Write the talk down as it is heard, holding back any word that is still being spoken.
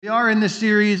We are in this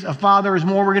series, A Father is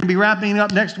More. We're going to be wrapping it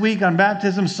up next week on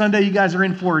Baptism Sunday. You guys are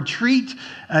in for a treat.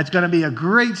 It's going to be a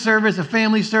great service, a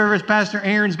family service. Pastor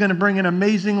Aaron's going to bring an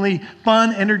amazingly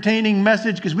fun, entertaining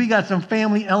message because we got some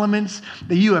family elements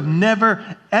that you have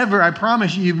never, ever, I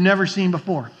promise you, you've never seen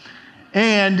before.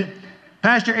 And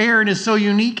Pastor Aaron is so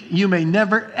unique, you may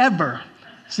never, ever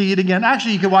see it again.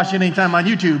 Actually, you can watch it anytime on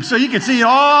YouTube, so you can see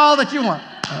all that you want.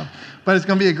 But it's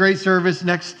going to be a great service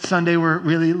next Sunday. We're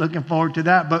really looking forward to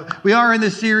that. But we are in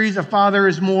this series, A Father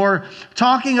is More,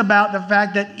 talking about the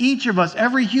fact that each of us,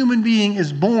 every human being,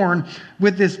 is born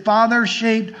with this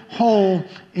father-shaped hole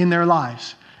in their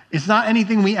lives. It's not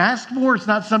anything we ask for. It's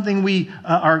not something we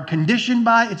are conditioned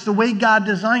by. It's the way God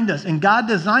designed us. And God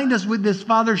designed us with this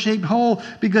father-shaped hole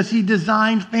because He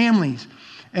designed families.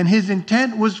 And His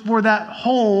intent was for that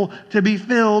hole to be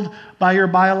filled by your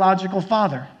biological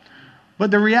father. But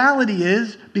the reality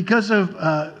is, because of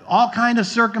all kinds of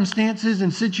circumstances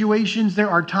and situations,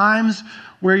 there are times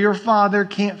where your father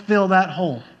can't fill that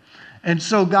hole. And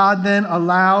so God then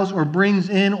allows or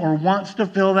brings in or wants to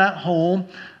fill that hole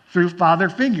through father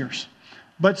figures.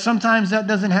 But sometimes that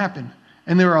doesn't happen.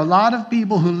 And there are a lot of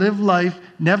people who live life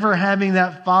never having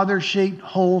that father-shaped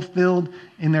hole filled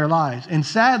in their lives. And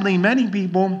sadly, many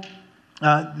people,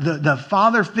 the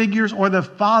father figures or the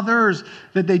fathers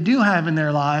that they do have in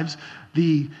their lives,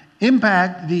 the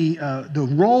impact, the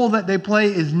role that they play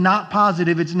is not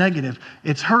positive, it's negative.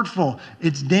 It's hurtful,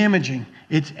 it's damaging,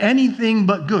 it's anything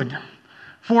but good.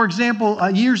 For example,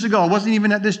 years ago, I wasn't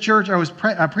even at this church, I was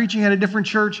preaching at a different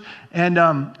church, and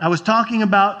I was talking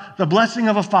about the blessing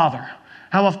of a father,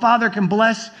 how a father can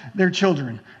bless their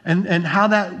children, and how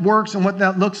that works and what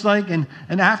that looks like. And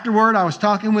afterward, I was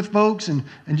talking with folks and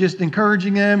just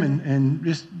encouraging them and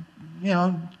just,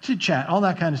 chit chat, all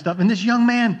that kind of stuff. And this young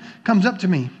man comes up to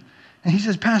me and he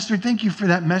says, "Pastor, thank you for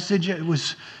that message. It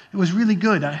was really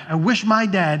good. I wish my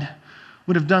dad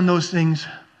would have done those things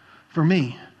for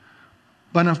me.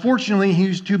 But unfortunately, he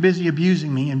was too busy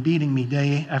abusing me and beating me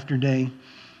day after day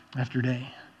after day."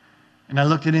 And I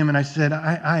looked at him and I said,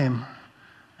 I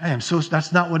am so,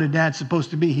 that's not what a dad's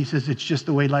supposed to be. He says, "It's just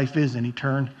the way life is." And he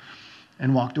turned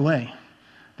and walked away.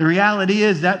 The reality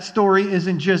is that story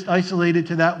isn't just isolated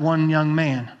to that one young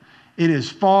man. It is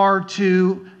far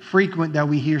too frequent that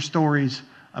we hear stories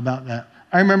about that.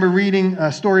 I remember reading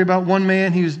a story about one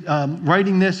man. He was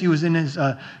writing this. He was in his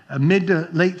mid to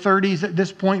late 30s at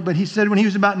this point. But he said when he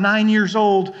was about 9 years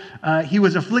old, he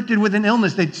was afflicted with an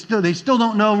illness. They still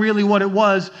don't know really what it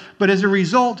was. But as a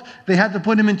result, they had to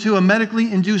put him into a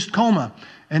medically induced coma.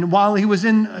 And while he was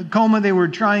in a coma, they were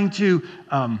trying to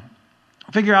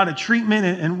figure out a treatment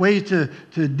and ways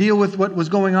to deal with what was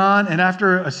going on. And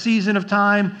after a season of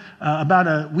time, about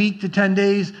a week to 10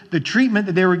 days, the treatment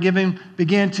that they were giving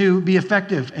began to be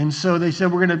effective. And so they said,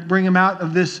 "We're going to bring him out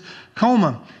of this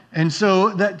coma." And so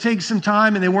that takes some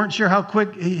time, and they weren't sure how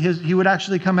quick he would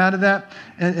actually come out of that.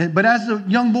 But as the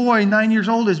young boy, 9 years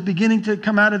old, is beginning to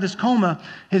come out of this coma,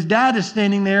 his dad is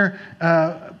standing there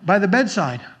by the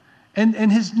bedside.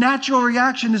 And his natural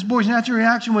reaction, this boy's natural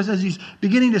reaction was, as he's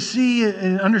beginning to see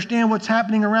and understand what's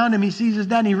happening around him, he sees his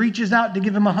dad and he reaches out to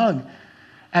give him a hug.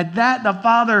 At that, the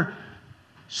father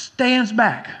stands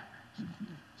back,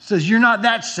 says, "You're not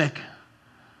that sick.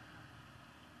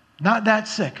 Not that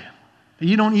sick.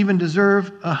 You don't even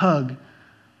deserve a hug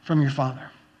from your father."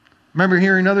 Remember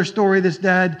hearing another story. This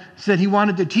dad said he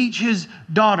wanted to teach his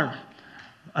daughter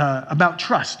about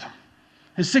trust.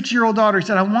 His 6-year-old daughter, he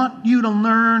said, "I want you to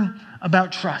learn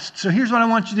about trust. So here's what I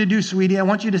want you to do, sweetie. I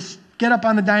want you to get up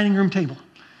on the dining room table.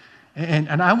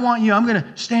 And I want you, I'm going to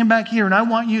stand back here, and I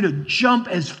want you to jump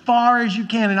as far as you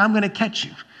can, and I'm going to catch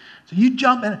you. So you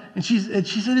jump." And she said,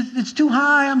 "It's too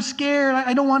high. I'm scared.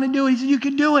 I don't want to do it." He said, "You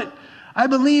can do it. I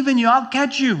believe in you. I'll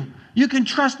catch you. You can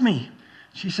trust me."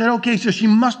 She said, "Okay." So she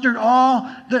mustered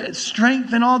all the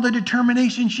strength and all the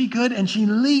determination she could, and she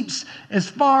leaps as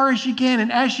far as she can.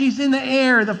 And as she's in the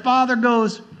air, the father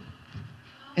goes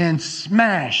and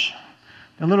smash.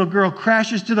 The little girl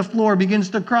crashes to the floor, begins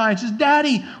to cry, and says,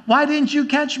 "Daddy, why didn't you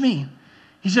catch me?"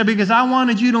 He said, "Because I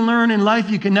wanted you to learn in life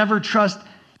you can never trust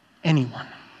anyone."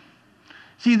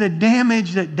 See, the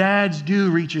damage that dads do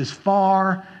reaches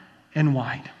far and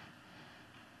wide.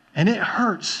 And it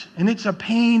hurts, and it's a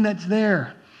pain that's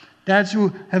there. Dads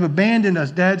who have abandoned us,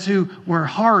 dads who were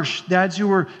harsh, dads who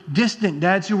were distant,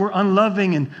 dads who were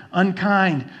unloving and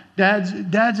unkind.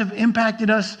 Dads have impacted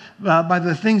us by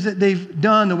the things that they've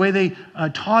done, the way they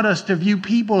taught us to view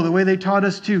people, the way they taught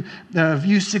us to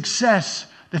view success,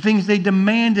 the things they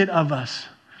demanded of us.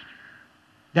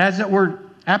 Dads that were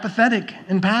apathetic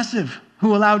and passive,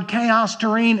 who allowed chaos to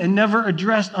reign and never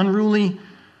addressed unruly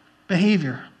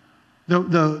behavior.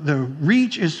 The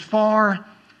reach is far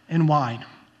and wide,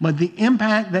 but the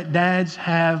impact that dads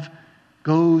have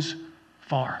goes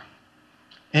far.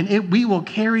 And we will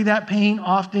carry that pain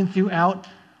often throughout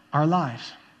our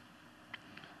lives.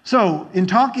 So in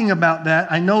talking about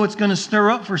that, I know it's going to stir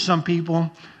up for some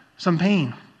people some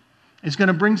pain. It's going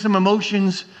to bring some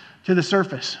emotions to the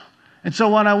surface. And so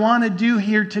what I want to do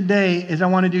here today is I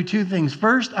want to do two things.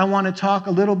 First, I want to talk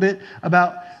a little bit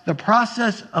about the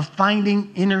process of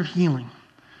finding inner healing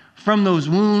from those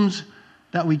wounds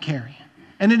that we carry.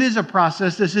 And it is a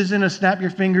process. This isn't a snap your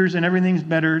fingers and everything's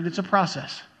better. It's a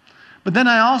process. But then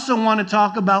I also want to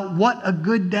talk about what a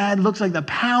good dad looks like, the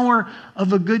power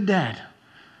of a good dad.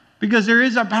 Because there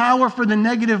is a power for the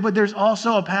negative, but there's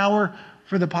also a power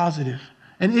for the positive.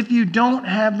 And if you don't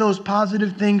have those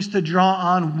positive things to draw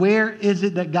on, where is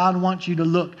it that God wants you to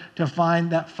look to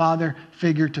find that father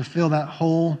figure to fill that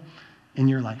hole in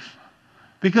your life?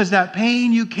 Because that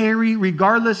pain you carry,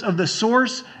 regardless of the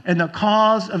source and the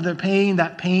cause of the pain,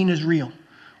 that pain is real.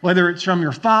 Whether it's from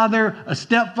your father, a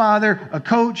stepfather, a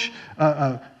coach,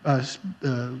 a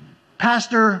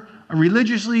pastor, a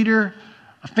religious leader,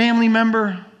 a family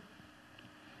member.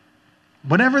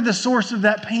 Whatever the source of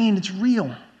that pain, it's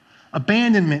real.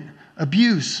 Abandonment,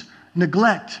 abuse,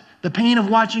 neglect, the pain of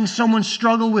watching someone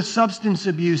struggle with substance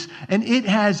abuse, and it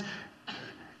has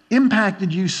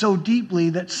impacted you so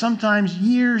deeply that sometimes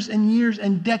years and years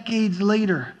and decades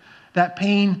later, that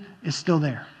pain is still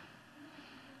there.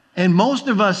 And most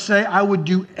of us say, I would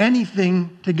do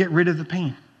anything to get rid of the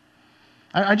pain.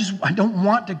 I don't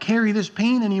want to carry this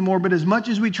pain anymore, but as much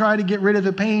as we try to get rid of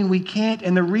the pain, we can't.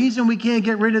 And the reason we can't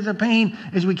get rid of the pain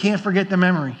is we can't forget the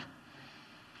memory.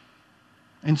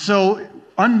 And so,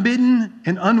 unbidden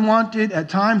and unwanted, at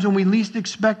times when we least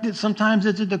expect it, sometimes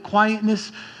it's at the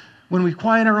quietness, when we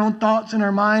quiet our own thoughts in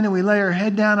our mind and we lay our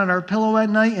head down on our pillow at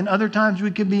night, and other times we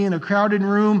could be in a crowded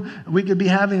room, we could be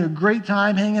having a great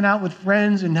time hanging out with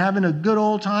friends and having a good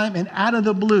old time, and out of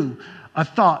the blue, a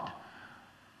thought,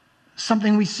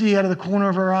 something we see out of the corner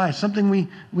of our eye, something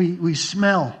we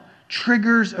smell,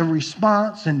 triggers a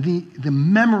response, and the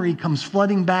memory comes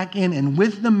flooding back in, and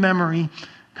with the memory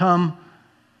comes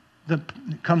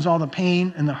all the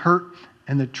pain and the hurt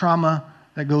and the trauma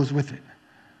that goes with it.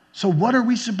 So what are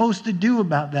we supposed to do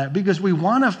about that? Because we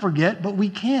want to forget, but we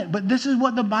can't. But this is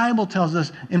what the Bible tells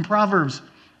us in Proverbs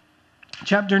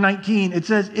chapter 19. It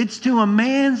says, it's to a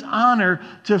man's honor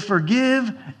to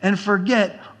forgive and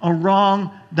forget a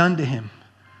wrong done to him.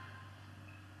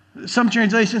 Some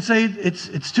translations say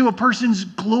it's to a person's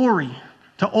glory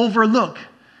to overlook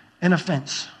an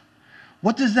offense.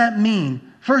 What does that mean?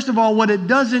 First of all, what it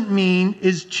doesn't mean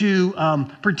is to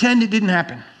pretend it didn't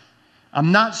happen.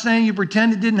 I'm not saying you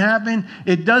pretend it didn't happen.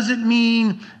 It doesn't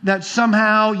mean that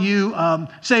somehow you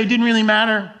say it didn't really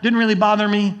matter, didn't really bother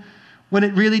me, when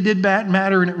it really did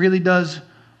matter and it really does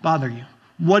bother you.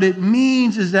 What it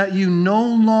means is that you no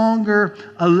longer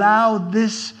allow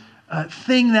this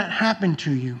thing that happened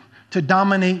to you to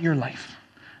dominate your life.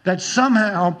 That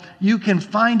somehow you can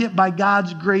find it by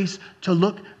God's grace to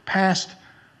look past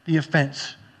the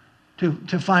offense,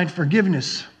 to find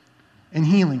forgiveness and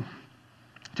healing,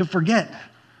 to forget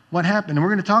what happened. And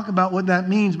we're going to talk about what that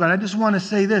means, but I just want to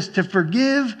say this. To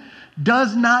forgive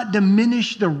does not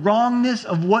diminish the wrongness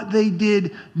of what they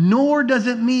did, nor does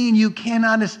it mean you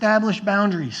cannot establish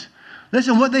boundaries.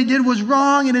 Listen, what they did was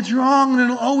wrong, and it's wrong, and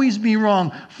it'll always be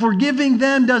wrong. Forgiving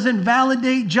them doesn't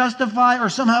validate, justify, or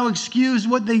somehow excuse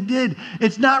what they did.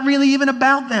 It's not really even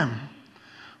about them.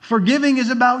 Forgiving is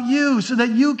about you so that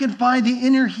you can find the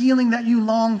inner healing that you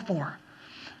long for.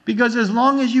 Because as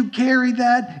long as you carry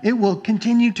that, it will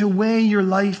continue to weigh your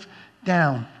life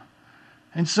down.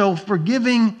 And so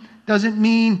forgiving doesn't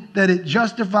mean that it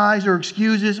justifies or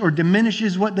excuses or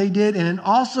diminishes what they did. And it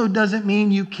also doesn't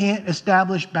mean you can't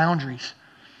establish boundaries.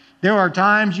 There are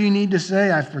times you need to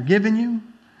say, I've forgiven you,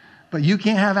 but you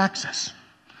can't have access.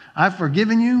 I've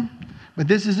forgiven you, but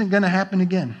this isn't going to happen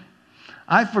again.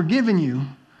 I've forgiven you,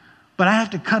 but I have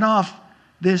to cut off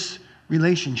this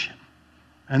relationship.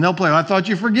 And they'll play, I thought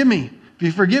you forgive me. If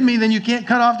you forgive me, then you can't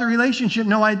cut off the relationship.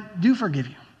 No, I do forgive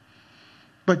you.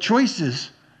 But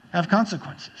choices have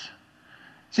consequences.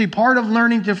 See, part of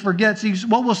learning to forget,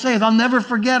 what we'll say is, I'll never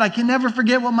forget. I can never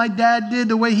forget what my dad did,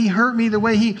 the way he hurt me, the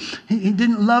way he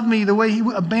didn't love me, the way he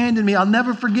abandoned me. I'll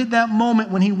never forget that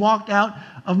moment when he walked out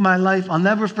of my life. I'll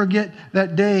never forget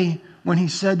that day when he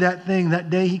said that thing, that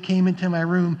day he came into my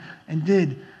room and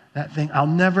did that thing. I'll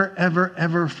never, ever,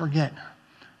 ever forget.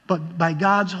 But by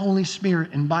God's Holy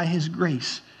Spirit and by His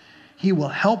grace, He will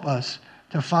help us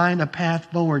to find a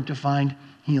path forward to find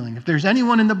healing. healing. If there's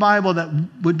anyone in the Bible that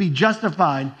would be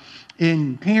justified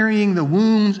in carrying the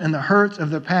wounds and the hurts of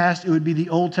the past, it would be the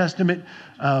Old Testament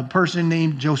person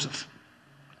named Joseph.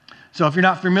 So if you're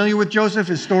not familiar with Joseph,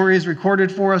 his story is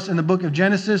recorded for us in the book of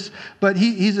Genesis. But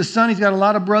he's a son. He's got a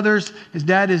lot of brothers. His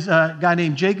dad is a guy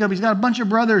named Jacob. He's got a bunch of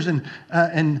brothers,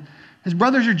 and his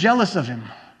brothers are jealous of him.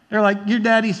 They're like, you're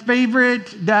daddy's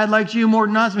favorite. Dad likes you more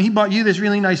than us. But he bought you this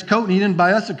really nice coat, and he didn't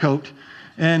buy us a coat.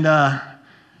 And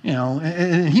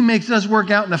and he makes us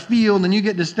work out in the field, and you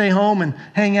get to stay home and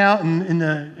hang out in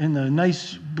the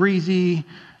nice breezy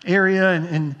area.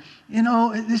 And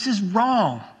this is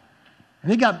wrong.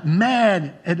 And they got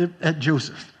mad at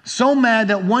Joseph. So mad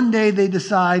that one day they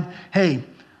decide, hey,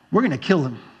 we're going to kill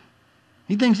him.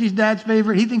 He thinks he's dad's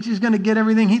favorite. He thinks he's going to get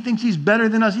everything. He thinks he's better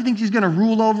than us. He thinks he's going to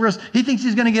rule over us. He thinks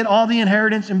he's going to get all the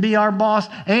inheritance and be our boss.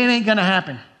 And it ain't going to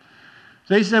happen.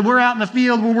 So they said, we're out in the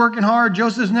field. We're working hard.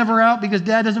 Joseph's never out because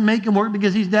dad doesn't make him work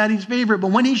because he's daddy's favorite.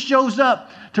 But when he shows up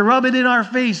to rub it in our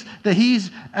face that he's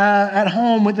at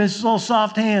home with his little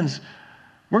soft hands,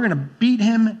 we're going to beat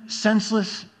him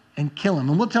senseless and kill him.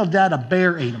 And we'll tell dad a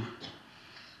bear ate him.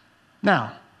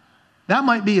 Now, that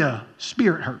might be a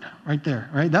spirit hurt right there,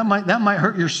 right? That might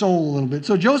hurt your soul a little bit.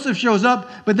 So Joseph shows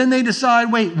up, but then they decide,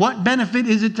 wait, what benefit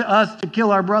is it to us to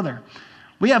kill our brother?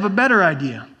 We have a better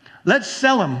idea. Let's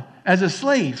sell him as a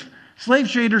slave. Slave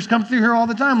traders come through here all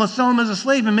the time. Let's sell him as a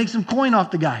slave and make some coin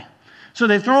off the guy. So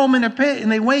they throw him in a pit,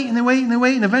 and they wait, and they wait, and they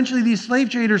wait, and eventually these slave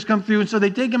traders come through, and so they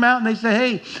take him out, and they say,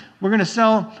 hey, we're going to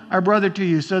sell our brother to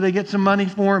you. So they get some money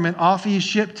for him, and off he's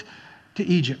shipped to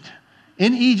Egypt.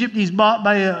 In Egypt, he's bought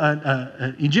by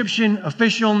an Egyptian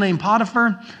official named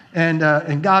Potiphar,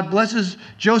 and God blesses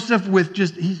Joseph with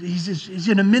he's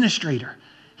an administrator.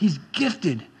 He's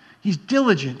gifted. He's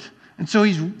diligent. And so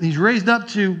he's raised up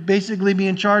to basically be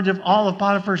in charge of all of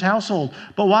Potiphar's household.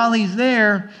 But while he's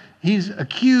there, he's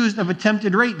accused of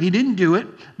attempted rape. He didn't do it,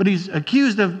 but he's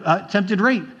accused of attempted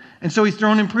rape. And so he's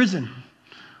thrown in prison.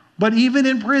 But even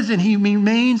in prison, he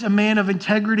remains a man of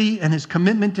integrity, and his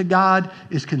commitment to God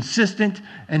is consistent,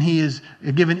 and he is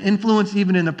given influence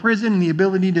even in the prison and the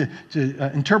ability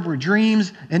to interpret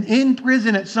dreams. And in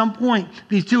prison at some point,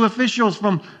 these two officials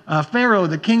from Pharaoh,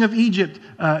 the king of Egypt,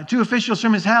 two officials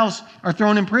from his house are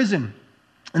thrown in prison.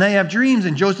 And they have dreams,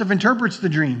 and Joseph interprets the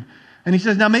dream. And he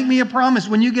says, now make me a promise.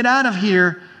 When you get out of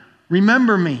here,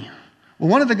 remember me. Well,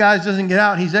 one of the guys doesn't get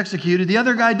out. He's executed. The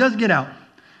other guy does get out.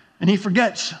 And he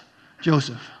forgets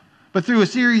Joseph. But through a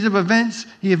series of events,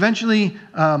 he eventually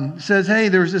says, hey,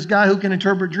 there's this guy who can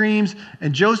interpret dreams.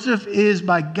 And Joseph is,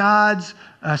 by God's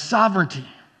sovereignty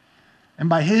and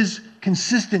by his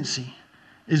consistency,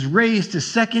 is raised to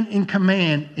second in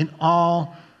command in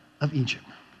all of Egypt.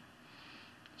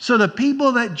 So the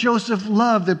people that Joseph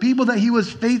loved, the people that he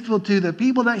was faithful to, the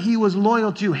people that he was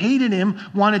loyal to, hated him,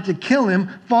 wanted to kill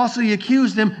him, falsely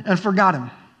accused him, and forgot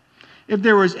him. If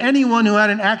there was anyone who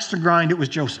had an axe to grind, it was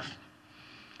Joseph.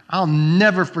 I'll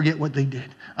never forget what they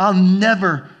did. I'll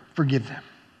never forgive them.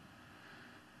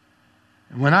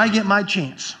 And when I get my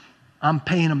chance, I'm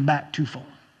paying them back twofold.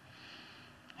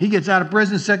 He gets out of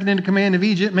prison, second in command of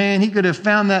Egypt. Man, he could have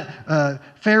found that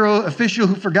Pharaoh official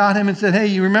who forgot him and said, hey,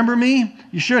 you remember me?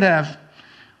 You should have.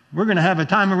 We're going to have a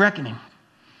time of reckoning.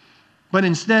 But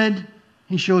instead,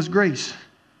 he shows grace.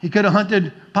 He could have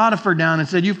hunted Potiphar down and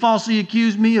said, you falsely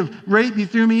accused me of rape. You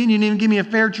threw me in. You didn't even give me a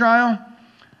fair trial.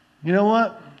 You know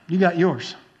what? You got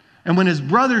yours. And when his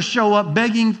brothers show up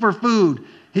begging for food,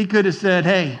 he could have said,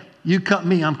 hey, you cut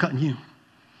me, I'm cutting you.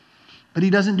 But he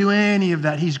doesn't do any of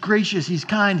that. He's gracious, he's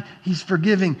kind, he's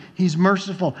forgiving, he's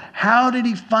merciful. How did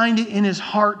he find it in his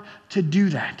heart to do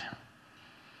that?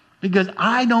 Because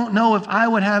I don't know if I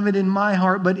would have it in my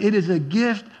heart, but it is a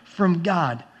gift from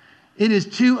God. It is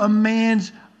to a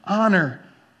man's honor,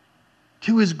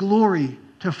 to his glory,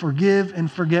 to forgive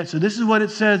and forget. So this is what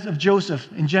it says of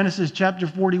Joseph in Genesis chapter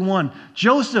 41.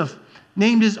 Joseph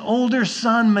named his older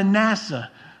son Manasseh,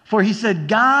 for he said,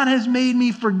 God has made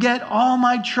me forget all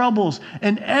my troubles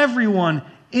and everyone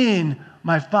in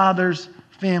my father's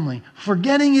family.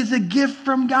 Forgetting is a gift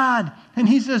from God. And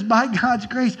he says, by God's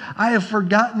grace, I have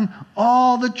forgotten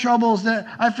all the troubles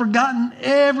I've forgotten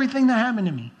everything that happened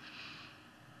to me.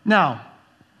 Now,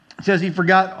 it says he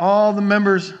forgot all the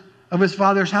members of his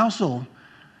father's household.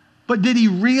 But did he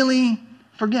really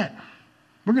forget?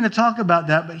 We're going to talk about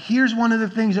that, but here's one of the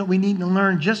things that we need to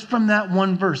learn just from that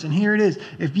one verse. And here it is.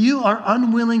 If you are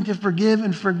unwilling to forgive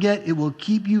and forget, it will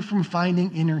keep you from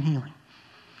finding inner healing.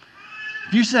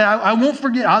 If you say, I won't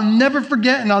forget, I'll never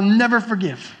forget, and I'll never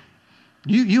forgive,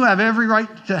 you have every right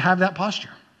to have that posture.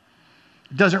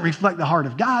 It doesn't reflect the heart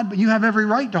of God, but you have every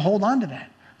right to hold on to that.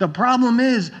 The problem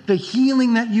is the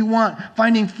healing that you want,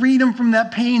 finding freedom from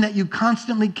that pain that you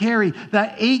constantly carry,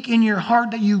 that ache in your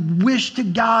heart that you wish to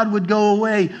God would go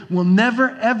away, will never,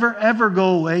 ever, ever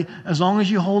go away as long as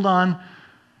you hold on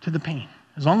to the pain,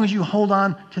 as long as you hold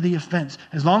on to the offense,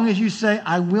 as long as you say,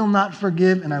 I will not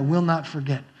forgive and I will not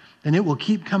forget. Then it will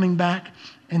keep coming back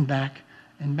and back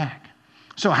and back.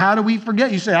 So how do we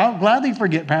forget? You say, I'll gladly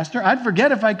forget, Pastor. I'd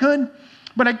forget if I could.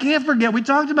 But I can't forget. We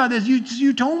talked about this.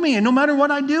 You told me, and no matter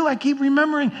what I do, I keep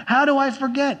remembering. How do I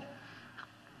forget?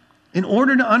 In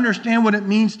order to understand what it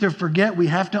means to forget, we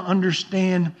have to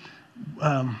understand.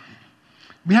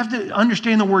 We have to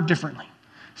understand the word differently.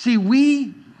 See,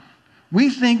 we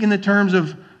think in the terms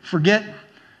of forget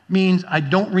means I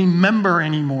don't remember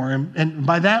anymore, and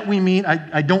by that we mean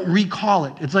I don't recall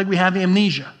it. It's like we have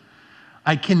amnesia.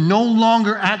 I can no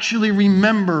longer actually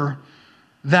remember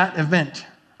that event.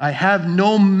 I have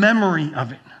no memory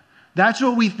of it. That's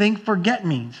what we think forget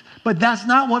means. But that's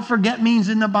not what forget means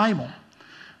in the Bible.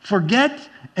 Forget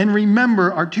and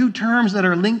remember are two terms that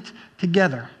are linked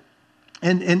together.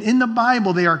 And in the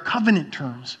Bible, they are covenant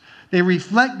terms. They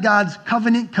reflect God's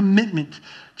covenant commitment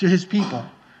to his people.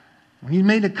 He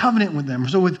made a covenant with them.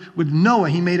 So with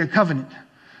Noah, he made a covenant.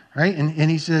 Right?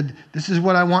 And he said, this is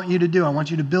what I want you to do. I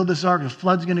want you to build this ark. The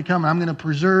flood's going to come. I'm going to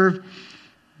preserve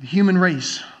the human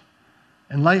race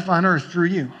and life on earth through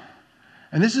you.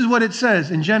 And this is what it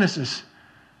says in Genesis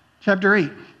chapter 8.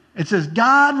 It says,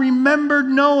 God remembered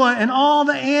Noah and all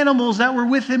the animals that were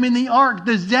with him in the ark.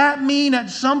 Does that mean at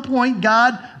some point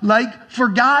God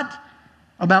forgot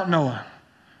about Noah?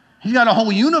 He's got a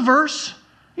whole universe.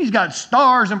 He's got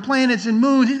stars and planets and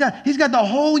moons. He's got the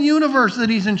whole universe that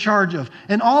he's in charge of.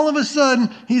 And all of a sudden,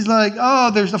 he's like,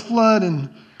 oh, there's a flood. And,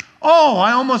 oh,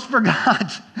 I almost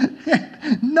forgot.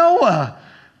 Noah.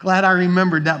 Glad I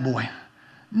remembered that boy.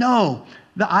 No,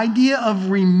 the idea of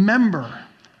remember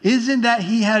isn't that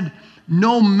he had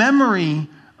no memory.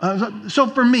 So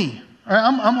for me,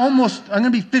 I'm going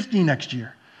to be 50 next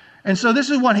year. And so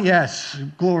this is what he asks.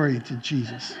 Glory to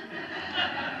Jesus.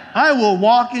 I will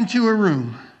walk into a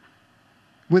room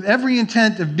with every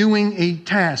intent of doing a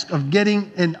task, of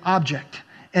getting an object.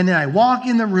 And then I walk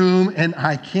in the room and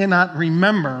I cannot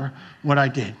remember what I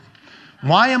did.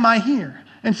 Why am I here?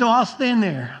 And so I'll stand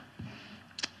there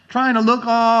trying to look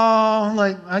all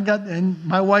like and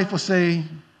my wife will say,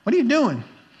 what are you doing?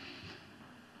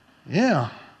 Yeah,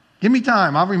 give me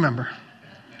time, I'll remember.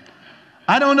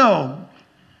 I don't know,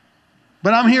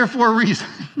 but I'm here for a reason.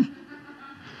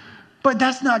 But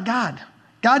that's not God.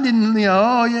 God didn't,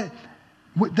 oh yeah.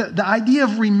 The idea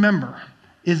of remember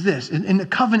is this. In the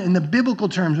covenant, in the biblical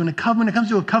terms, when it comes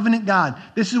to a covenant God,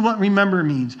 this is what remember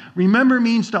means. Remember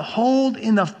means to hold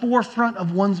in the forefront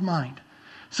of one's mind.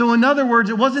 So in other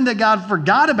words, it wasn't that God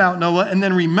forgot about Noah and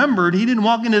then remembered. He didn't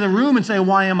walk into the room and say,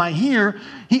 why am I here?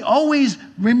 He always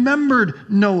remembered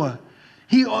Noah.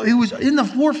 He was in the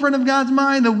forefront of God's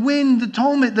mind. The wind, the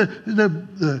tumult,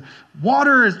 the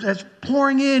water that's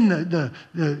pouring in,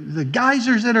 the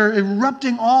geysers that are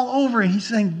erupting all over. And he's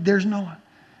saying, there's Noah.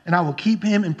 And I will keep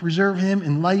him and preserve him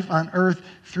in life on earth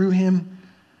through him.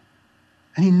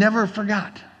 And he never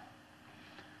forgot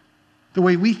the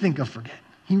way we think of forget.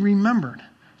 He remembered.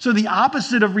 So the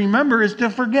opposite of remember is to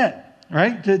forget,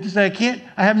 right? To say,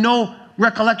 I have no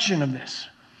recollection of this.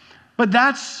 But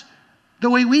that's the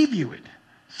way we view it.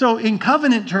 So in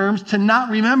covenant terms, to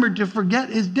not remember, to forget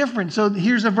is different. So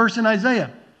here's a verse in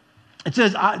Isaiah. It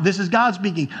says, this is God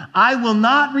speaking, I will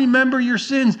not remember your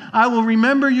sins. I will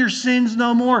remember your sins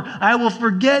no more. I will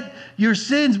forget your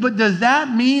sins. But does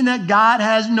that mean that God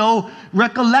has no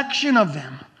recollection of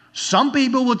them? Some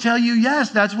people will tell you, yes,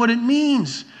 that's what it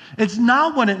means. It's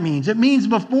not what it means. It means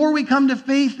before we come to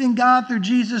faith in God through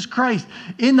Jesus Christ,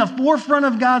 in the forefront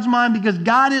of God's mind, because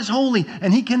God is holy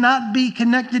and he cannot be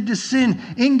connected to sin.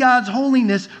 In God's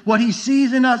holiness, what he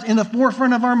sees in us in the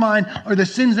forefront of our mind are the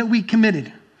sins that we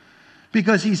committed,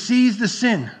 because he sees the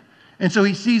sin. And so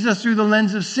he sees us through the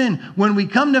lens of sin. When we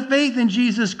come to faith in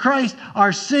Jesus Christ,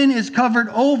 our sin is covered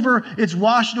over. It's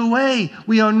washed away.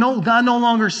 God no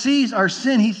longer sees our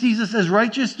sin. He sees us as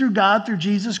righteous through God, through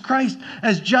Jesus Christ,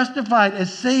 as justified,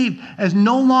 as saved, as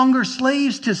no longer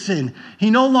slaves to sin.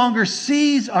 He no longer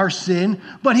sees our sin,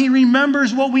 but he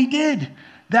remembers what we did.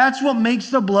 That's what makes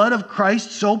the blood of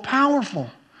Christ so powerful.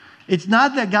 It's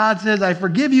not that God says, I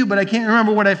forgive you, but I can't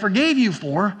remember what I forgave you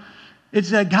for.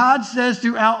 It's that God says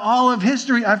throughout all of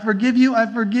history, I forgive you,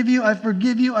 I forgive you, I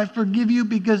forgive you, I forgive you,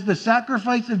 because the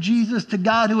sacrifice of Jesus to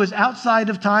God, who is outside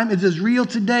of time, is as real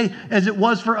today as it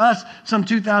was for us some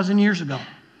 2,000 years ago.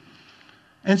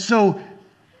 And so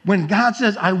when God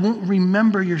says, I won't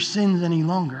remember your sins any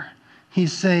longer,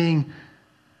 he's saying,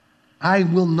 I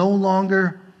will no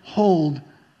longer hold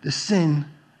the sin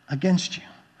against you.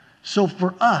 So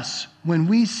for us, when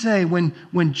we say, when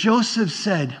Joseph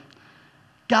said,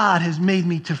 God has made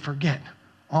me to forget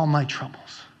all my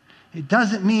troubles, it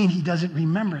doesn't mean he doesn't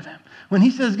remember them. When he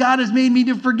says, God has made me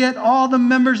to forget all the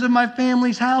members of my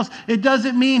family's house, it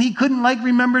doesn't mean he couldn't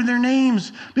remember their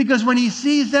names. Because when he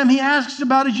sees them, he asks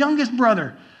about his youngest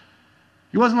brother.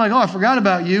 He wasn't like, oh, I forgot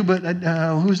about you, but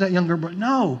who's that younger brother?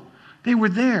 No, they were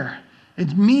there.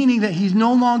 It's meaning that he's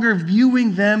no longer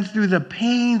viewing them through the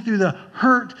pain, through the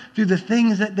hurt, through the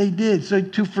things that they did. So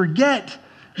to forget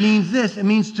means this. It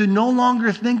means to no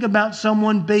longer think about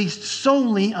someone based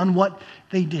solely on what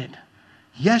they did.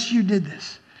 Yes, you did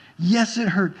this. Yes, it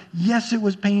hurt. Yes, it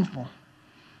was painful.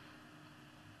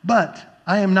 But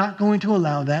I am not going to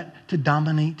allow that to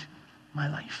dominate my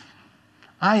life.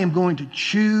 I am going to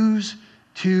choose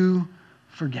to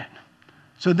forget.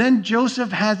 So then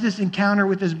Joseph has this encounter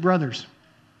with his brothers.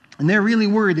 And they're really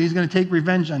worried that he's going to take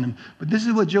revenge on them. But this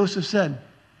is what Joseph said.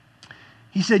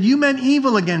 He said, you meant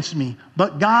evil against me,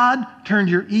 but God turned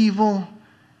your evil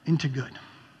into good.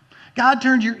 God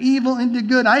turned your evil into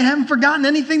good. I haven't forgotten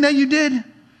anything that you did.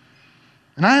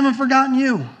 And I haven't forgotten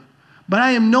you. But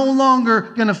I am no longer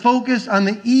going to focus on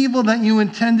the evil that you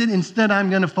intended. Instead, I'm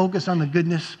going to focus on the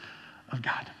goodness of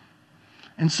God.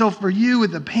 And so for you,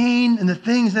 with the pain and the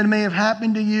things that may have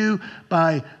happened to you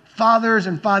by fathers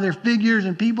and father figures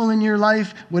and people in your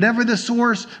life, whatever the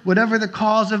source, whatever the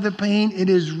cause of the pain, it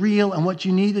is real. And what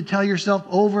you need to tell yourself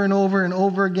over and over and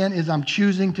over again is, I'm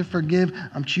choosing to forgive.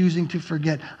 I'm choosing to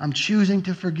forget. I'm choosing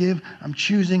to forgive. I'm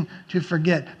choosing to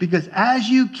forget. Because as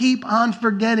you keep on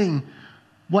forgetting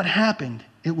what happened,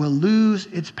 it will lose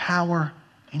its power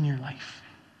in your life.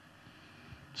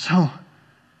 So,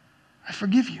 I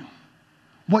forgive you.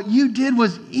 What you did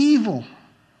was evil.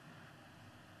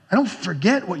 I don't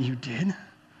forget what you did,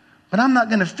 but I'm not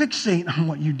going to fixate on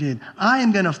what you did. I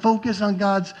am going to focus on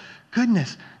God's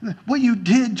goodness. What you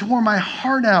did tore my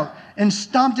heart out and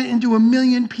stomped it into a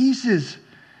million pieces.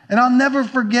 And I'll never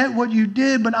forget what you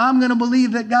did, but I'm going to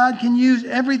believe that God can use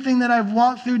everything that I've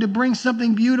walked through to bring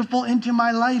something beautiful into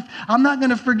my life. I'm not going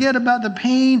to forget about the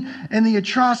pain and the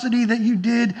atrocity that you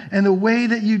did and the way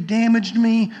that you damaged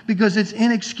me, because it's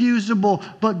inexcusable.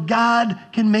 But God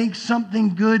can make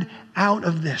something good out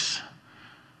of this,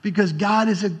 because God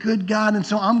is a good God. And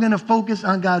so I'm going to focus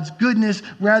on God's goodness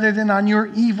rather than on your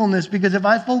evilness, because if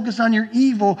I focus on your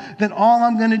evil, then all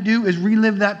I'm going to do is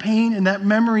relive that pain and that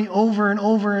memory over and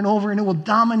over and over, and it will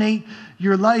dominate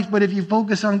your life. But if you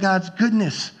focus on God's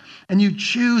goodness and you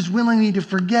choose willingly to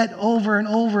forget over and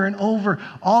over and over,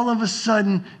 all of a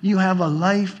sudden you have a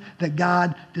life that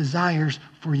God desires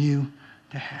for you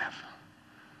to have.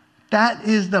 That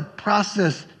is the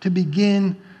process to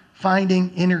begin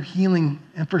finding inner healing.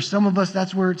 And for some of us,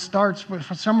 that's where it starts.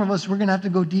 For some of us, we're going to have to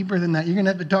go deeper than that. You're going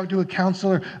to have to talk to a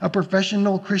counselor, a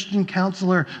professional Christian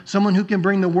counselor, someone who can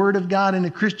bring the Word of God and a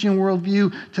Christian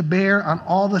worldview to bear on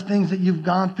all the things that you've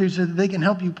gone through, so that they can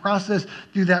help you process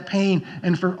through that pain.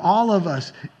 And for all of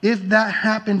us, if that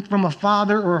happened from a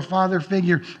father or a father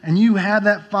figure, and you have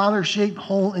that father-shaped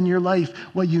hole in your life,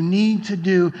 what you need to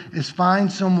do is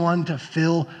find someone to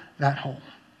fill that hole.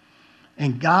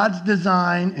 And God's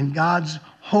design and God's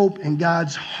hope and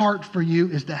God's heart for you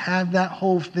is to have that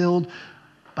hole filled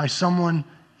by someone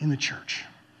in the church.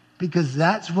 Because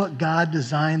that's what God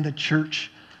designed the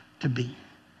church to be.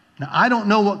 Now, I don't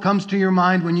know what comes to your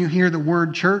mind when you hear the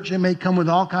word church. It may come with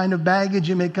all kind of baggage.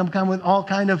 It may come with all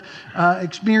kind of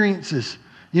experiences.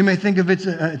 You may think of it's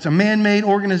a man-made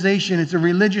organization. It's a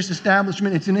religious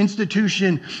establishment. It's an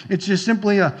institution. It's just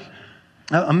simply a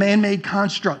man-made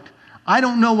construct. I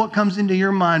don't know what comes into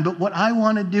your mind, but what I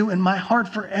want to do, and my heart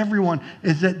for everyone,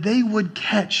 is that they would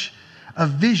catch a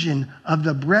vision of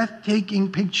the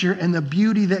breathtaking picture and the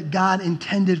beauty that God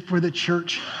intended for the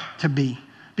church to be.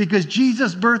 Because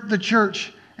Jesus birthed the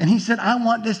church, and he said, I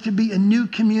want this to be a new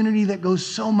community that goes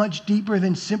so much deeper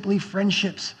than simply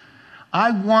friendships.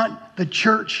 I want the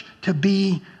church to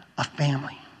be a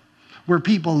family, where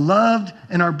people loved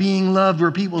and are being loved,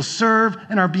 where people serve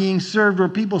and are being served, where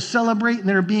people celebrate and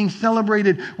they're being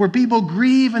celebrated, where people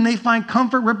grieve and they find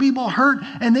comfort, where people hurt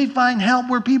and they find help,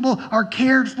 where people are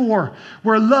cared for,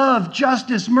 where love,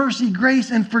 justice, mercy,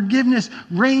 grace, and forgiveness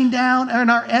rain down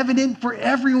and are evident for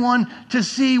everyone to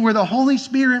see, where the Holy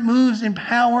Spirit moves in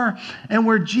power, and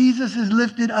where Jesus is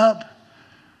lifted up,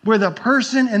 where the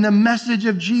person and the message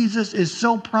of Jesus is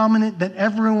so prominent that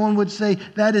everyone would say,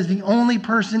 that is the only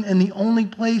person and the only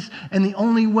place and the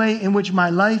only way in which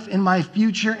my life and my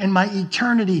future and my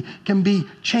eternity can be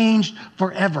changed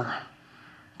forever.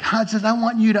 God says, I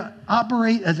want you to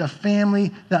operate as a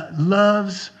family that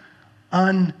loves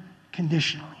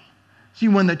unconditionally. See,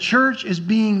 when the church is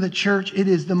being the church, it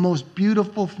is the most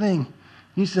beautiful thing.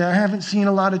 You say, I haven't seen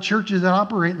a lot of churches that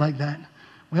operate like that.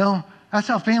 Well, that's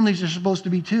how families are supposed to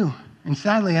be too. And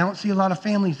sadly, I don't see a lot of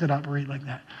families that operate like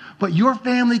that. But your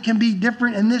family can be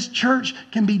different, and this church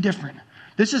can be different.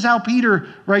 This is how Peter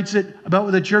writes it about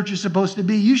what the church is supposed to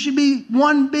be. You should be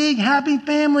one big, happy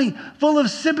family, full of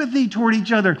sympathy toward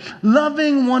each other,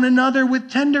 loving one another with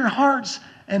tender hearts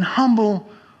and humble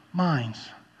minds.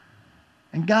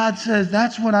 And God says,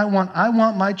 that's what I want. I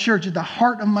want my church, at the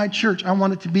heart of my church, I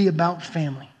want it to be about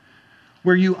family,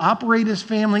 where you operate as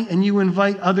family and you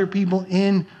invite other people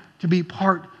in to be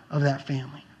part of that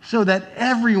family, so that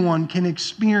everyone can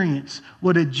experience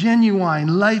what a genuine,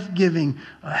 life-giving,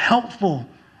 helpful,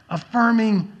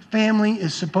 affirming family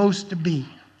is supposed to be,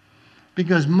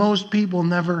 because most people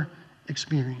never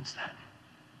experience that.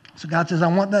 So God says, I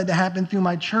want that to happen through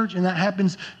my church, and that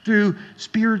happens through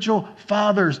spiritual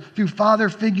fathers, through father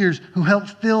figures who help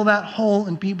fill that hole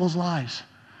in people's lives.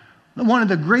 One of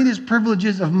the greatest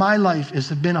privileges of my life is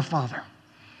to have been a father.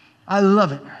 I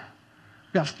love it.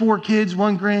 I've got 4 kids,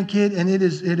 1 grandkid, and it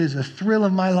is a thrill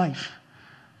of my life.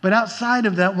 But outside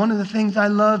of that, one of the things I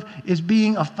love is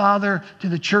being a father to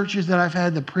the churches that I've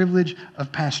had the privilege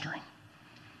of pastoring.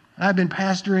 I've been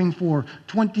pastoring for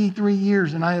 23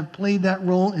 years, and I have played that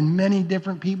role in many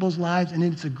different people's lives, and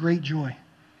it's a great joy,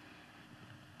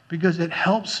 because it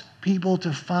helps people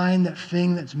to find that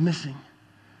thing that's missing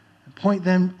and point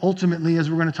them ultimately, as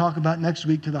we're going to talk about next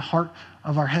week, to the heart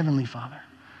of our Heavenly Father.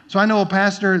 So I know a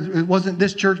pastor, it wasn't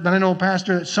this church, but I know a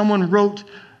pastor that someone wrote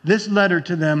this letter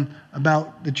to them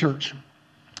about the church.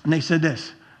 And they said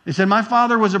this. They said, my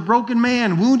father was a broken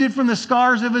man, wounded from the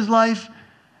scars of his life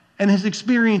and his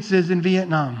experiences in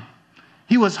Vietnam.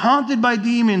 He was haunted by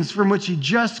demons from which he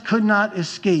just could not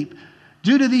escape.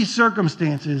 Due to these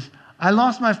circumstances, I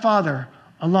lost my father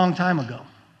a long time ago.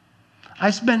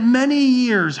 I spent many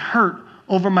years hurt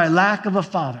over my lack of a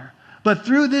father. But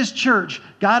through this church,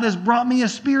 God has brought me a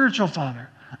spiritual father.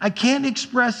 I can't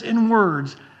express in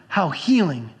words how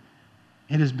healing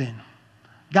it has been.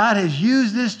 God has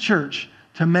used this church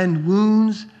to mend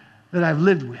wounds that I've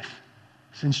lived with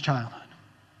since childhood.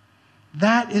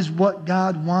 That is what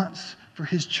God wants for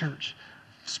his church.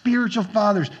 Spiritual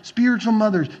fathers, spiritual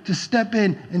mothers to step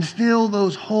in and fill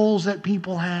those holes that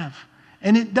people have.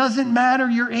 And it doesn't matter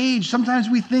your age. Sometimes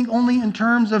we think only in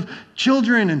terms of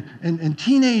children and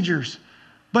teenagers.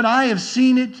 But I have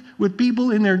seen it with people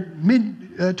in their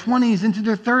mid-20s, into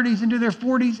their 30s, into their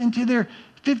 40s, into their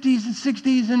 50s and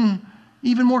 60s, and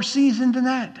even more seasoned than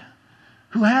that,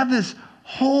 who have this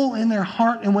hole in their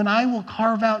heart. And when I will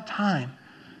carve out time,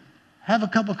 have a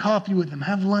cup of coffee with them,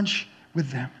 have lunch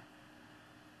with them,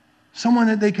 someone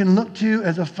that they can look to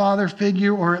as a father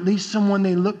figure, or at least someone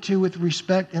they look to with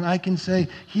respect, and I can say,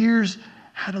 here's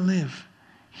how to live.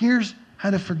 Here's how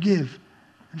to forgive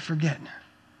and forget.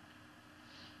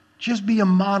 Just be a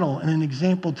model and an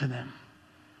example to them.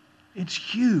 It's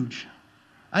huge.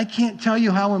 I can't tell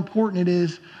you how important it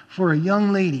is for a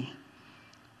young lady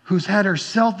who's had her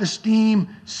self-esteem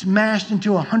smashed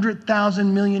into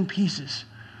 100,000 million pieces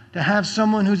to have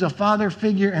someone who's a father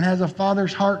figure and has a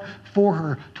father's heart for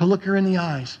her to look her in the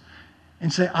eyes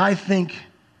and say, I think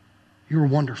you're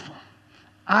wonderful.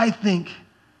 I think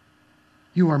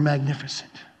you are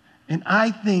magnificent. And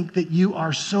I think that you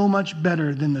are so much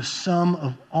better than the sum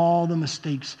of all the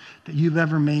mistakes that you've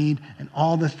ever made and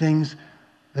all the things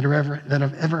that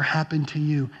have ever happened to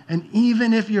you. And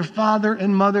even if your father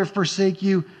and mother forsake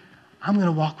you, I'm going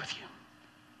to walk with you,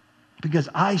 because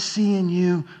I see in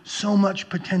you so much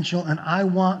potential, and I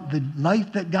want the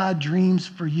life that God dreams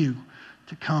for you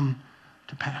to come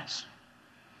to pass.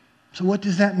 So what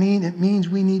does that mean? It means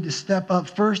we need to step up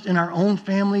first in our own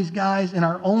families, guys. In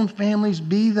our own families,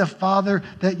 be the father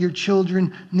that your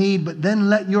children need, but then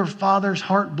let your father's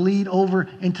heart bleed over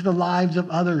into the lives of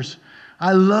others.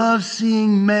 I love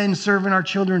seeing men serve in our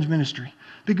children's ministry,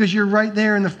 because you're right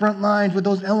there in the front lines with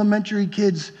those elementary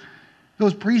kids,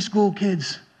 those preschool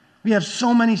kids. We have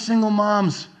so many single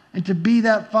moms, and to be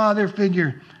that father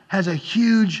figure has a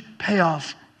huge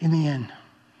payoff in the end.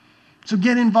 So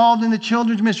get involved in the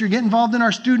children's ministry. Get involved in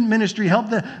our student ministry. Help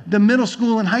the middle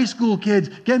school and high school kids.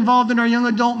 Get involved in our young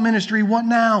adult ministry. What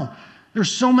now?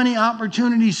 There's so many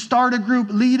opportunities. Start a group,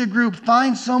 lead a group,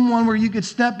 find someone where you could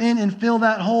step in and fill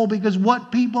that hole, because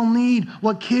what people need,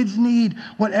 what kids need,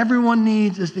 what everyone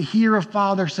needs is to hear a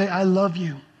father say, I love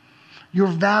you. You're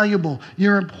valuable.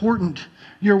 You're important.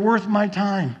 You're worth my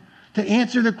time. To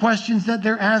answer the questions that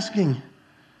they're asking.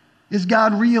 Is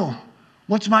God real?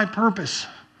 What's my purpose?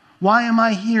 Why am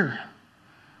I here?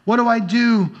 What do I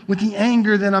do with the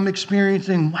anger that I'm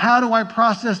experiencing? How do I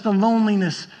process the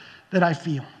loneliness that I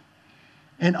feel?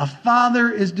 And a father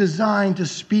is designed to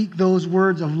speak those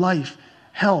words of life,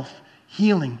 health,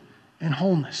 healing, and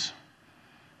wholeness.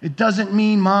 It doesn't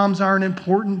mean moms aren't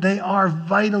important. They are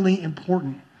vitally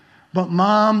important. But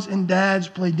moms and dads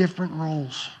play different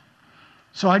roles.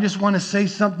 So I just want to say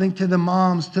something to the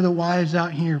moms, to the wives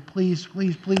out here. Please,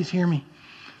 please, please hear me.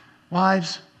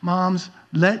 Wives, moms,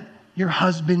 let your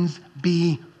husbands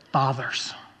be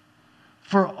fathers.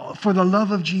 For the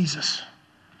love of Jesus.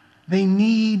 They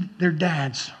need their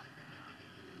dads.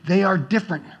 They are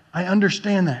different. I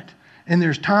understand that. And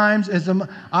there's times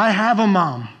I have a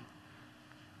mom.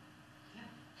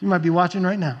 You might be watching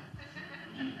right now.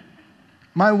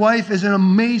 My wife is an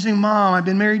amazing mom. I've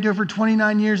been married to her for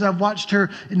 29 years. I've watched her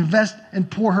invest and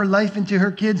pour her life into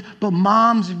her kids. But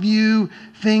moms view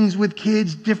things with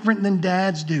kids different than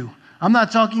dads do. I'm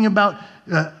not talking about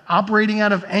operating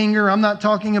out of anger. I'm not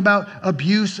talking about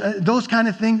abuse, those kind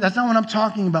of things. That's not what I'm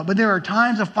talking about. But there are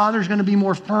times a father's going to be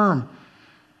more firm.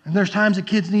 And there's times the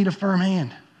kids need a firm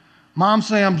hand. Moms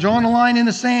say, I'm drawing a line in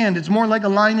the sand. It's more like a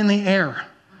line in the air.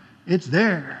 It's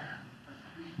there.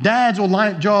 Dads will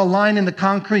draw a line in the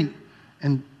concrete.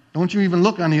 And don't you even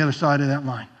look on the other side of that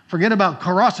line. Forget about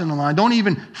crossing the line. Don't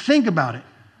even think about it.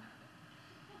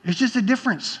 It's just a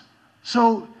difference.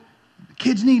 So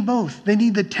kids need both. They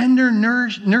need the tender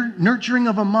nurturing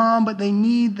of a mom, but they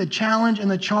need the challenge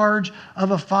and the charge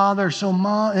of a father. So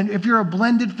mom, and if you're a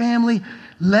blended family,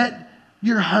 let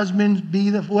your husband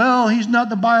be he's not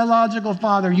the biological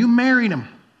father. You married him.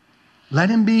 Let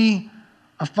him be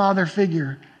a father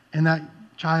figure in that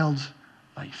child's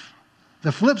life.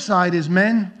 The flip side is,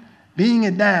 men, being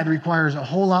a dad requires a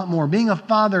whole lot more. Being a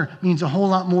father means a whole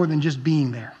lot more than just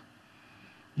being there.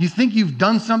 You think you've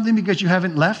done something because you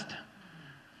haven't left?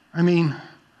 I mean,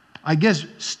 I guess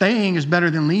staying is better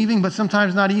than leaving, but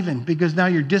sometimes not even, because now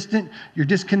you're distant, you're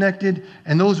disconnected,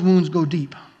 and those wounds go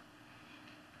deep.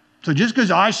 So just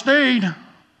because I stayed,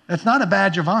 that's not a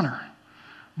badge of honor.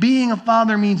 Being a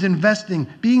father means investing.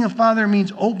 Being a father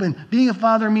means open. Being a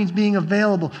father means being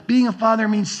available. Being a father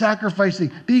means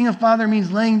sacrificing. Being a father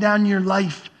means laying down your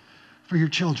life for your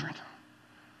children.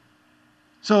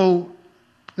 So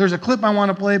there's a clip I want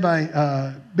to play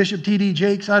by Bishop T.D.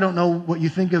 Jakes. I don't know what you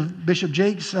think of Bishop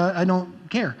Jakes. I don't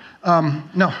care.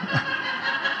 No.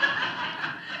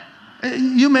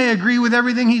 You may agree with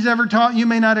everything he's ever taught. You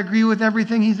may not agree with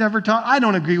everything he's ever taught. I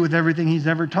don't agree with everything he's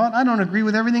ever taught. I don't agree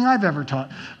with everything I've ever taught.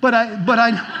 But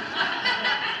I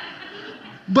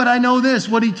know this.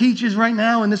 What he teaches right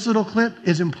now in this little clip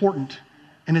is important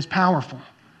and is powerful.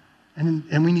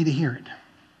 And we need to hear it.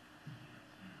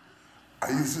 I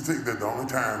used to think that the only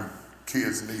time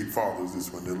kids need fathers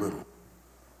is when they're little.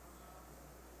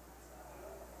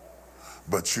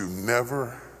 But you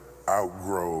never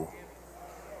outgrow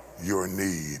your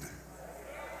need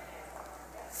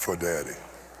for daddy.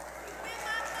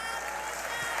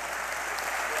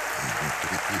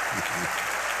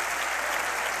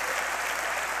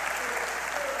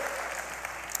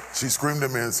 She screamed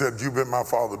at me and said, "You've been my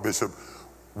father, Bishop."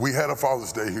 We had a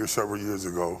Father's Day here several years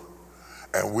ago,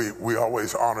 and we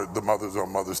always honored the mothers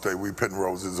on Mother's Day. We pinned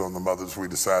roses on the mothers. We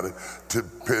decided to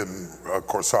pin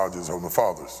corsages on the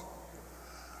fathers.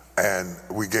 And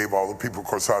we gave all the people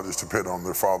corsages to pin on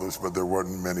their fathers, but there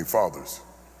weren't many fathers.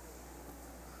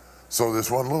 So this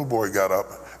one little boy got up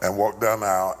and walked down the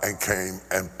aisle and came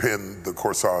and pinned the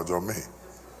corsage on me.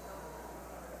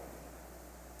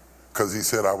 Because he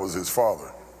said I was his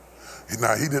father.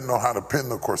 Now, he didn't know how to pin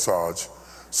the corsage,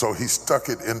 so he stuck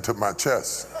it into my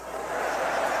chest.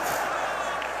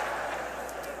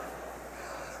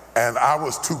 And I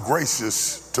was too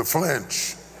gracious to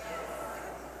flinch.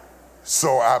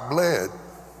 So I bled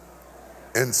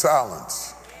in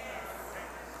silence.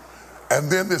 And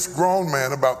then this grown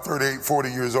man, about 38, 40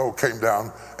 years old, came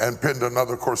down and pinned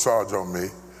another corsage on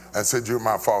me and said, "You're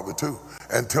my father too."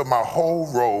 Until my whole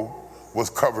robe was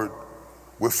covered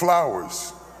with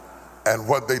flowers. And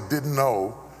what they didn't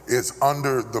know is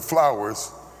under the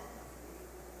flowers,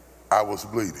 I was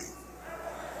bleeding.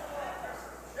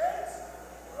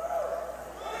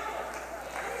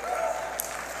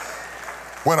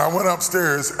 When I went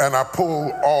upstairs and I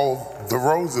pulled all the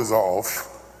roses off,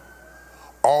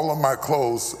 all of my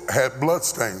clothes had blood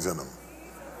stains in them.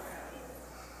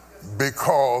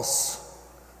 Because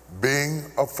being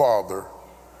a father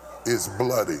is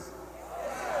bloody.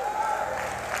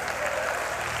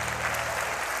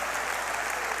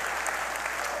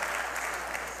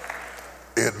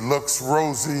 It looks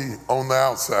rosy on the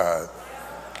outside,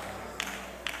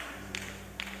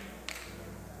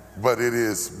 but it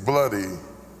is bloody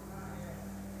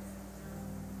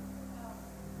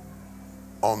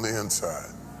on the inside.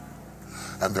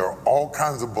 And there are all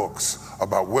kinds of books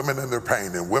about women and their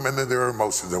pain and women and their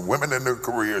emotions and women and their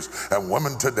careers and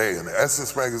women today and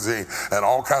Essence magazine and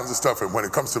all kinds of stuff. And when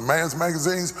it comes to man's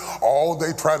magazines, all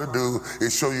they try to do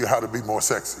is show you how to be more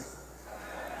sexy.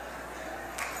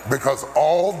 Because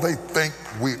all they think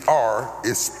we are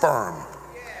is sperm.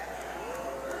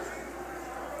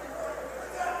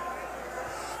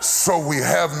 So we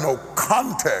have no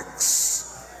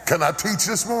context. Can I teach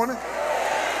this morning?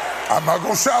 I'm not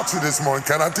going to shout you this morning.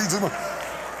 Can I teach this morning?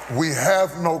 We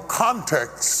have no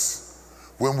context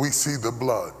when we see the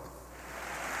blood.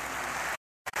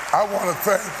 I want to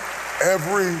thank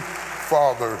every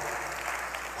father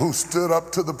who stood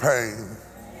up to the pain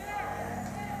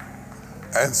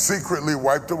and secretly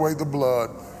wiped away the blood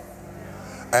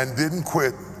and didn't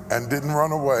quit and didn't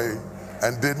run away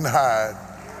and didn't hide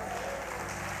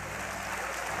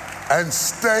and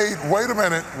stayed,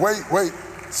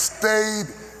 stayed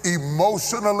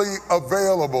emotionally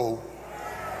available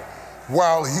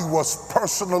while he was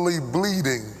personally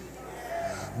bleeding.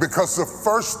 Because the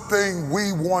first thing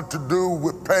we want to do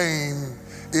with pain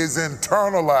is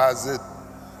internalize it.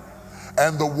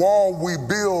 And the wall we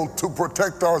build to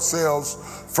protect ourselves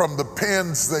from the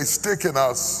pins they stick in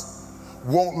us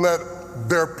won't let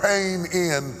their pain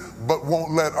in, but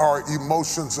won't let our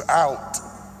emotions out.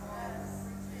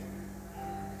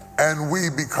 And we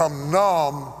become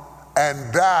numb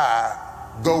and die,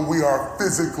 though we are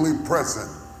physically present.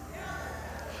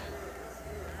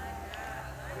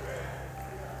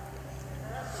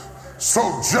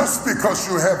 So just because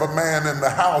you have a man in the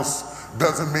house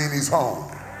doesn't mean he's home.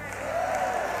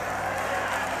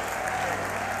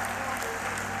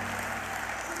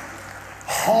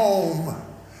 Home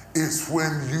is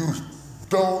when you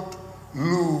don't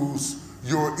lose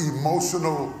your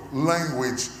emotional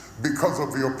language because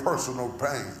of your personal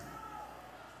pain.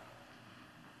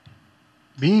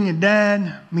 Being a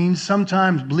dad means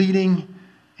sometimes bleeding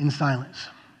in silence.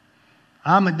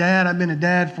 I'm a dad. I've been a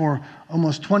dad for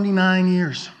almost 29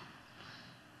 years.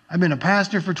 I've been a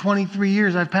pastor for 23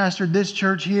 years. I've pastored this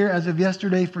church here as of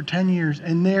yesterday for 10 years.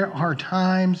 And there are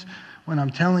times when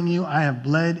I'm telling you I have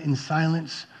bled in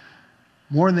silence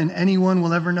more than anyone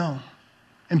will ever know.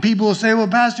 And people will say, well,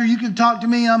 Pastor, you can talk to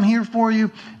me. I'm here for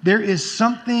you. There is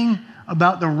something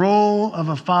about the role of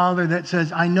a father that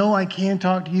says, I know I can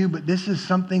talk to you, but this is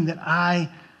something that I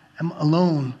am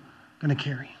alone going to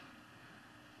carry.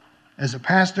 As a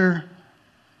pastor,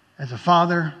 as a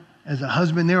father, as a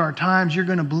husband, there are times you're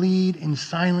going to bleed in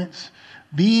silence.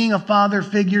 Being a father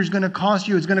figure is going to cost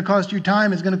you. It's going to cost you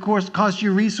time. It's going to cost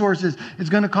you resources. It's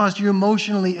going to cost you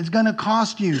emotionally. It's going to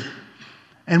cost you.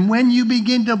 And when you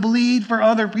begin to bleed for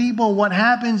other people, what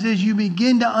happens is you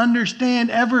begin to understand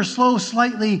ever so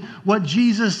slightly what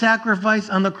Jesus' sacrifice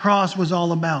on the cross was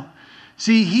all about.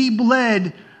 See, he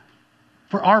bled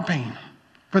for our pain,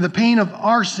 for the pain of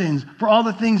our sins, for all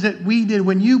the things that we did.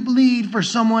 When you bleed for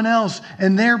someone else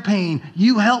and their pain,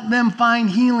 you help them find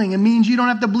healing. It means you don't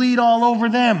have to bleed all over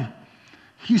them.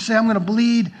 You say, I'm going to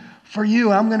bleed for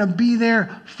you. I'm going to be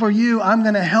there for you. I'm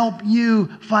going to help you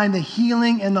find the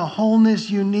healing and the wholeness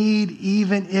you need,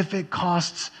 even if it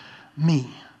costs me.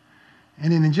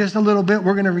 And in just a little bit,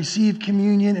 we're going to receive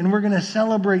communion and we're going to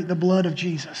celebrate the blood of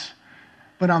Jesus.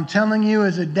 But I'm telling you,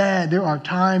 as a dad, there are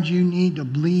times you need to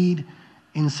bleed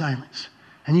in silence.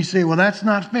 And you say, well, that's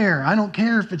not fair. I don't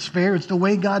care if it's fair. It's the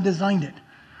way God designed it.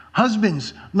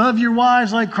 Husbands, love your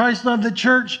wives like Christ loved the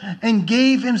church and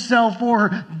gave himself for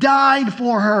her, died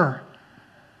for her.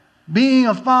 Being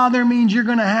a father means you're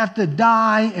going to have to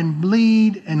die and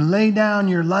bleed and lay down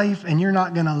your life, and you're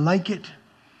not going to like it.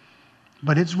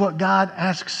 But it's what God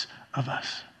asks of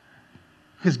us.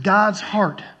 Because God's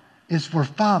heart is for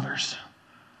fathers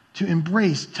to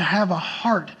embrace, to have a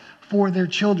heart for their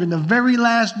children. The very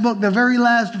last book, the very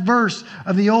last verse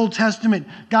of the Old Testament,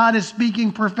 God is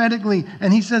speaking prophetically,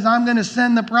 and he says, I'm going to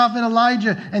send the prophet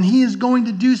Elijah, and he is going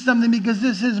to do something because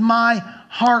this is my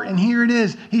heart. And here it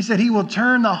is. He said he will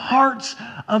turn the hearts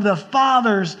of the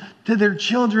fathers to their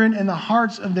children and the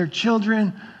hearts of their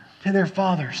children to their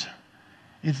fathers.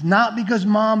 It's not because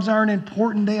moms aren't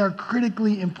important. They are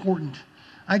critically important.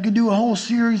 I could do a whole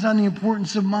series on the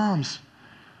importance of moms.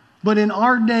 But in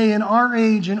our day, in our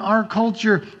age, in our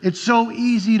culture, it's so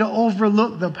easy to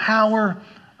overlook the power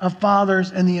of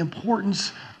fathers and the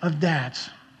importance of dads.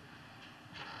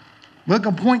 We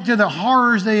can point to the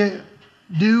horrors they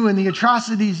do and the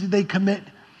atrocities that they commit,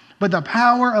 but the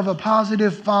power of a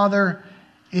positive father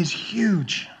is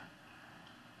huge.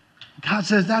 God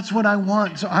says, that's what I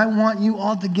want. So I want you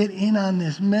all to get in on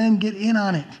this. Men, get in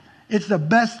on it. It's the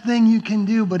best thing you can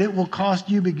do, but it will cost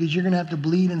you because you're going to have to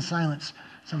bleed in silence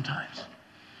sometimes.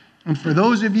 And for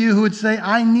those of you who would say,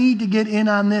 I need to get in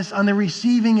on this, on the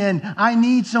receiving end, I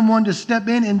need someone to step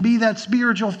in and be that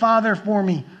spiritual father for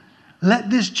me, let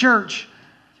this church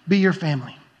be your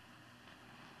family.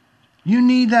 You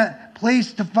need that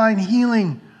place to find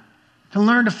healing, to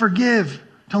learn to forgive,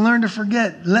 to learn to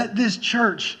forget. Let this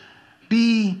church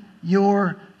be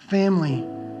your family.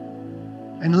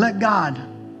 And let God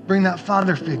bring that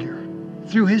father figure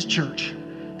through his church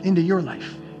into your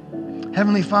life.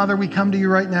 Heavenly Father, we come to you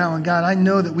right now. And God, I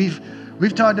know that we've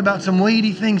talked about some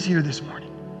weighty things here this morning.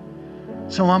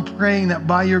 So I'm praying that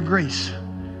by your grace,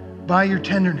 by your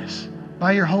tenderness,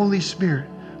 by your Holy Spirit,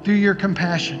 through your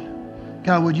compassion,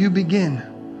 God, would you begin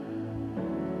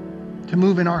to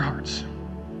move in our hearts.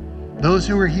 Those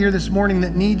who are here this morning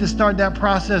that need to start that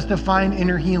process to find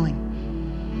inner healing.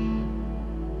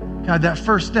 God, that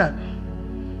first step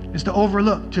is to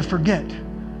overlook, to forget,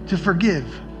 to forgive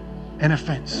an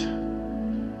offense.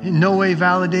 In no way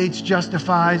validates,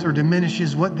 justifies, or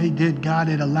diminishes what they did. God,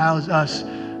 it allows us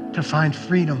to find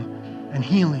freedom and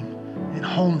healing and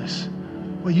wholeness,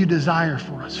 what you desire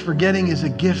for us. Forgetting is a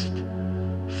gift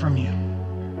from you.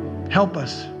 Help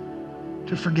us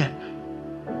to forget,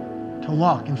 to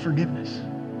walk in forgiveness.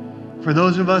 For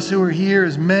those of us who are here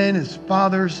as men, as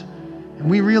fathers, and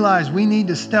we realize we need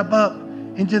to step up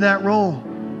into that role,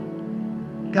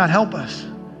 God, help us.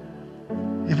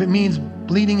 If it means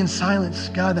bleeding in silence,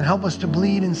 God, then help us to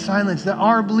bleed in silence, that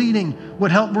our bleeding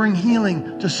would help bring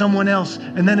healing to someone else.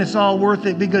 And then it's all worth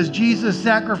it because Jesus'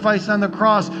 sacrifice on the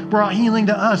cross brought healing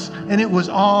to us, and it was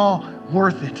all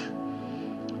worth it.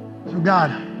 So God,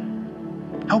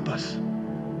 help us.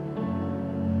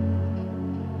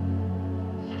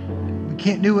 We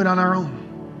can't do it on our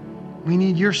own. We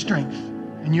need your strength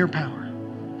and your power.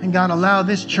 And God, allow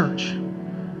this church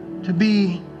to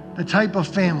be the type of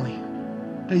family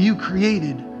that you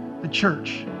created the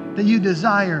church, that you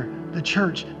desire the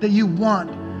church, that you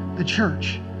want the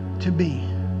church to be.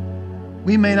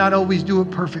 We may not always do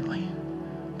it perfectly,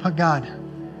 but God,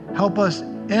 help us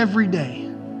every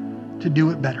day to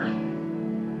do it better.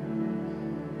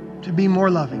 To be more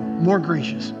loving, more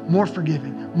gracious, more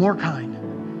forgiving, more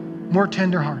kind, more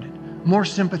tenderhearted, more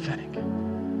sympathetic.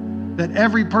 That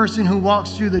every person who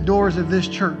walks through the doors of this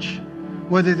church,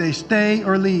 whether they stay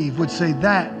or leave, would say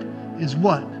that is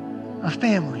what a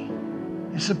family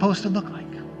is supposed to look like.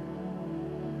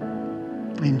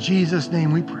 In Jesus'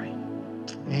 name we pray.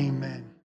 Amen.